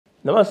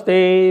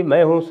नमस्ते,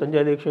 मैं हूं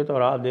संजय दीक्षित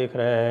और आप देख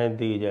रहे हैं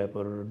दी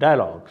जयपुर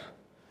डायलॉग्स।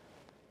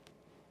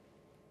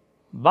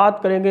 बात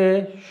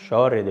करेंगे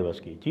शौर्य दिवस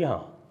की। जी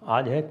हाँ,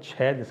 आज है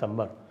 6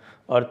 दिसंबर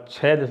और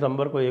 6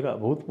 दिसंबर को एक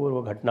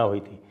अभूतपूर्व घटना हुई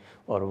थी।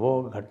 और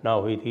वो घटना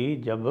हुई थी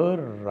जब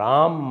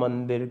राम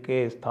मंदिर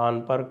के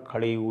स्थान पर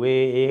खड़ी हुए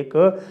एक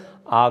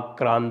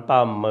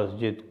आक्रांता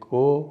मस्जिद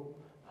को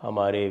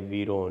हमारे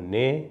वीरों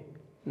ने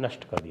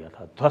नष्ट कर दिया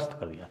था, ध्वस्त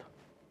कर दिया था।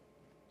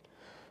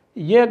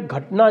 ये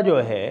घटना जो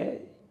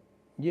है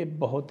ये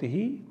बहुत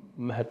ही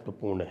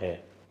महत्वपूर्ण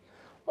है।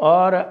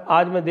 और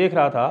आज मैं देख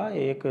रहा था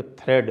एक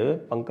थ्रेड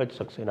पंकज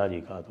सक्सेना जी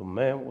का, तो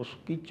मैं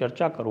उसकी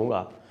चर्चा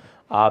करूंगा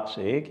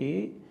आपसे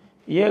कि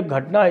ये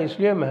घटना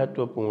इसलिए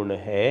महत्वपूर्ण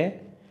है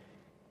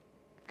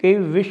कि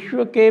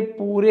विश्व के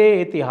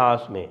पूरे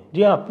इतिहास में,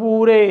 जी हाँ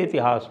पूरे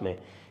इतिहास में,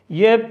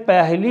 ये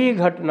पहली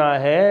घटना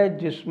है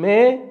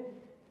जिसमें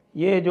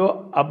ये जो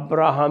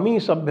अब्राहमी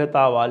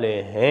सभ्यता वाले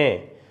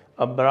हैं,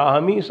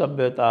 अब्राहमी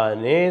सभ्यता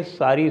ने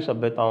सारी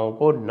सभ्यताओं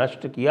को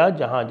नष्ट किया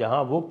जहाँ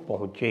जहाँ वो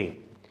पहुँचे।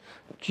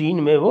 चीन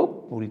में वो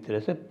पूरी तरह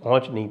से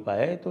पहुँच नहीं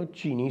पाए, तो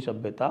चीनी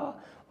सभ्यता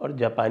और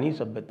जापानी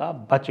सभ्यता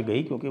बच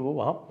गई क्योंकि वो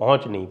वहाँ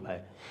पहुँच नहीं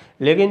पाए।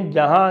 लेकिन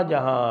जहाँ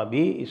जहाँ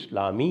भी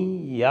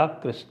इस्लामी या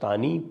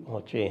क्रिस्तानी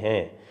पहुँचे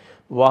हैं,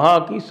 वहाँ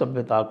की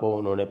सभ्यता को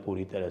उन्होंने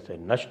पूरी तरह से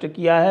नष्ट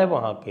किया है,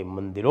 वहाँ के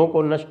मंदिरों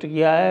को नष्ट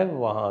किया है,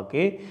 वहाँ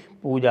के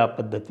पूजा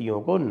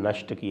पद्धतियों को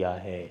नष्ट किया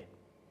है।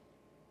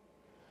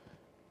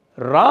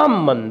 राम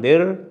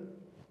मंदिर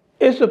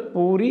इस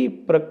पूरी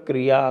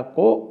प्रक्रिया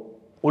को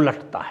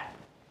उलटता है।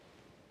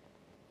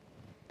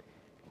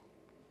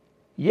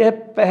 यह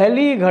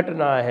पहली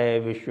घटना है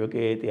विश्व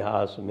के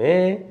इतिहास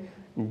में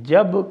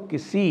जब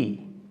किसी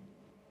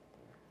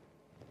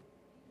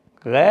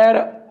गैर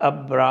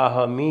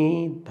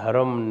अब्राहमी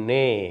धर्म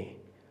ने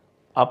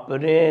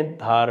अपने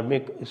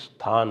धार्मिक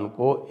स्थान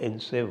को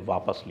इनसे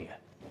वापस लिया।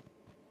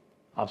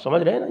 आप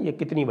समझ रहे हैं ना, ये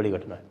कितनी बड़ी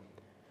घटना है।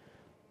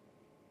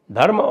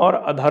 धर्म और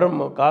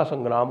अधर्म का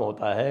संग्राम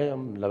होता है,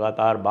 हम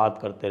लगातार बात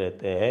करते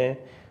रहते हैं।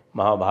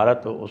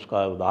 महाभारत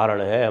उसका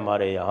उदाहरण है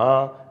हमारे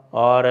यहाँ,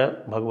 और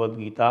भगवद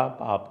गीता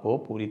आपको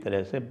पूरी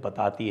तरह से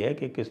बताती है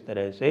कि किस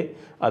तरह से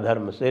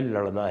अधर्म से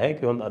लड़ना है,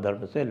 क्यों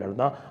अधर्म से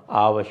लड़ना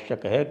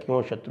आवश्यक है,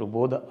 क्यों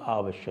शत्रुबोध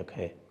आवश्यक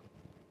है।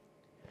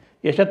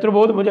 ये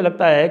शत्रुबोध मुझे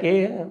लगता है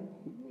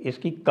कि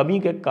इसकी कमी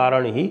के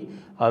कारण ही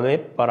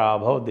हमें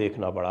पराभव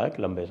देखना पड़ा एक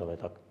लंबे समय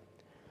तक।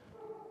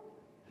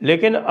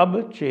 लेकिन अब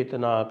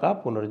चेतना का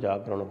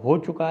पुनर्जागरण हो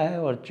चुका है,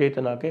 और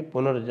चेतना के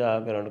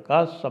पुनर्जागरण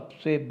का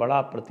सबसे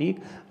बड़ा प्रतीक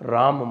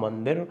राम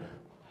मंदिर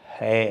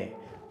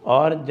है।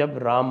 और जब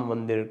राम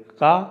मंदिर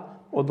का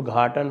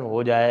उद्घाटन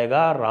हो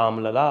जाएगा,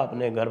 रामलला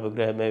अपने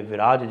गर्भगृह में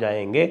विराज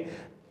जाएंगे,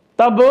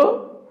 तब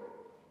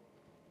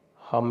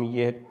हम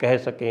ये कह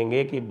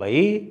सकेंगे कि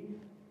भाई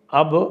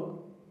अब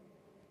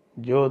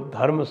जो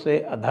धर्म से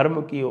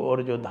अधर्म की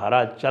ओर जो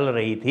धारा चल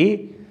रही थी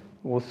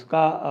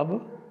उसका अब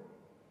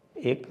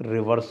एक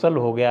रिवर्सल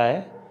हो गया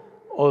है,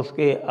 और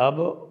उसके अब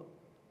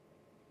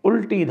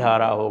उल्टी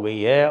धारा हो गई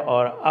है,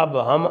 और अब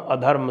हम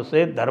अधर्म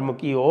से धर्म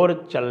की ओर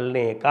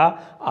चलने का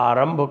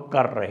आरंभ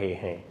कर रहे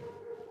हैं।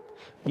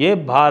 ये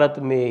भारत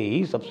में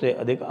ही सबसे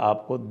अधिक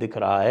आपको दिख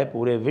रहा है।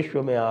 पूरे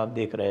विश्व में आप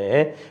देख रहे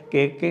हैं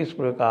कि किस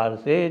प्रकार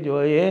से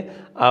जो ये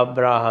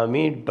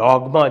अब्राहमी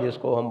डॉगमा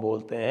जिसको हम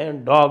बोलते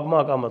हैं,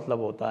 डॉगमा का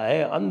मतलब होता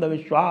है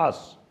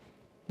अंधविश्वास।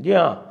 जी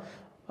हाँ,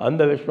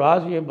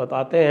 अंधविश्वास ये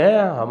बताते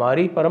हैं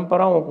हमारी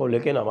परंपराओं को,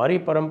 लेकिन हमारी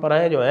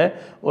परंपराएं जो हैं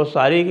वो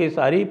सारी की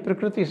सारी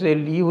प्रकृति से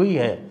ली हुई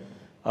हैं,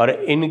 और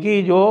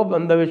इनकी जो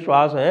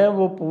अंधविश्वास हैं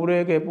वो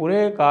पूरे के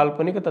पूरे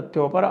काल्पनिक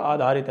तथ्यों पर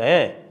आधारित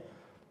हैं,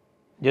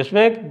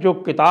 जिसमें जो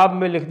किताब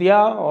में लिख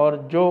दिया और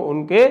जो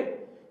उनके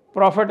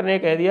प्रॉफिट ने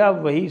कह दिया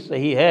वही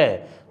सही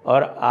है।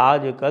 और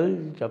आजकल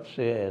जब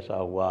से ऐसा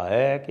हुआ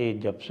है कि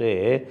जब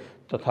से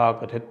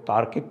तथाकथित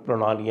तार्किक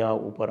प्रणालियाँ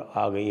ऊपर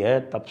आ गई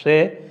हैं, तब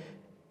से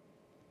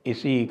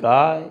इसी का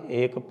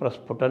एक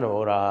प्रस्फुटन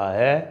हो रहा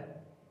है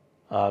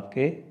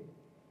आपके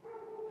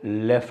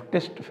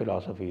लेफ्टिस्ट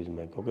फिलॉसफीज़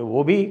में, क्योंकि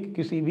वो भी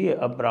किसी भी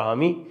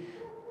अब्राहमी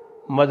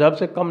मज़हब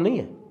से कम नहीं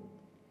है।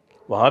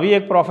 वहाँ भी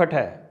एक प्रॉफिट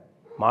है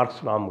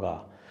मार्क्स नाम का,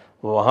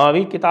 वहाँ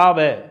भी किताब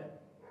है।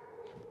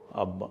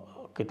 अब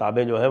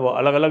किताबें जो है वो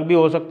अलग अलग भी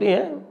हो सकती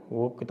हैं।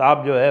 वो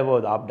किताब जो है वो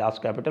आप डास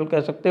कैपिटल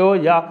कह सकते हो,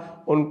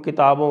 या उन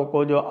किताबों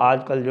को जो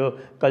आजकल जो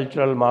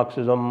कल्चरल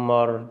मार्क्सिज्म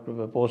और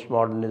पोस्ट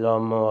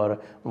मॉडर्निज्म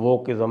और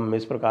वोकिज्म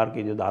इस प्रकार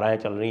की जो धाराएं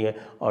चल रही हैं,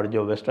 और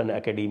जो वेस्टर्न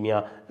एकेडेमिया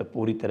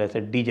पूरी तरह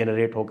से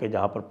डीजेनरेट होकर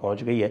जहाँ पर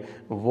पहुँच गई है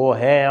वो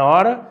है,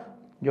 और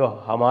जो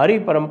हमारी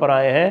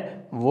परंपराएं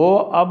हैं वो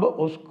अब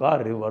उसका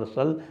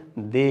रिवर्सल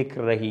देख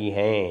रही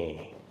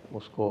हैं।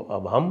 उसको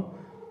अब हम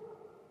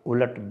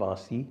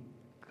उलटबांसी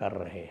कर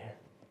रहे हैं।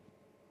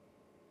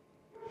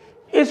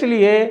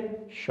 इसलिए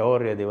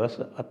शौर्य दिवस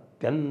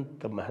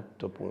अत्यंत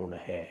महत्वपूर्ण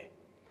है।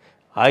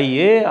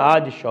 आइए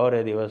आज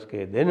शौर्य दिवस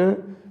के दिन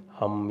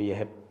हम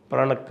यह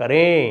प्रण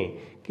करें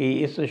कि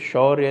इस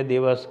शौर्य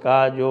दिवस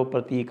का जो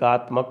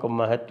प्रतीकात्मक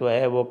महत्व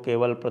है वो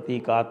केवल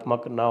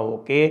प्रतीकात्मक ना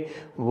होके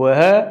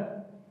वह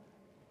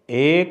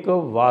एक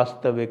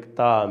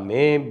वास्तविकता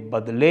में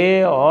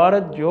बदले और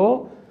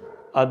जो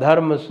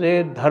अधर्म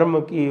से धर्म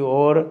की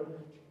ओर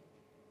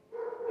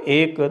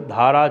एक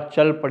धारा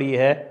चल पड़ी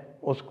है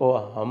उसको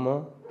हम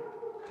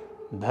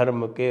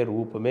धर्म के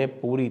रूप में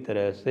पूरी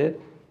तरह से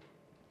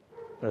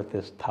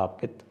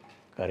प्रतिस्थापित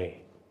करें।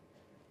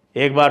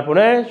 एक बार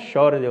पुनः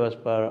शौर्य दिवस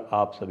पर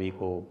आप सभी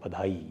को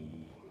बधाई।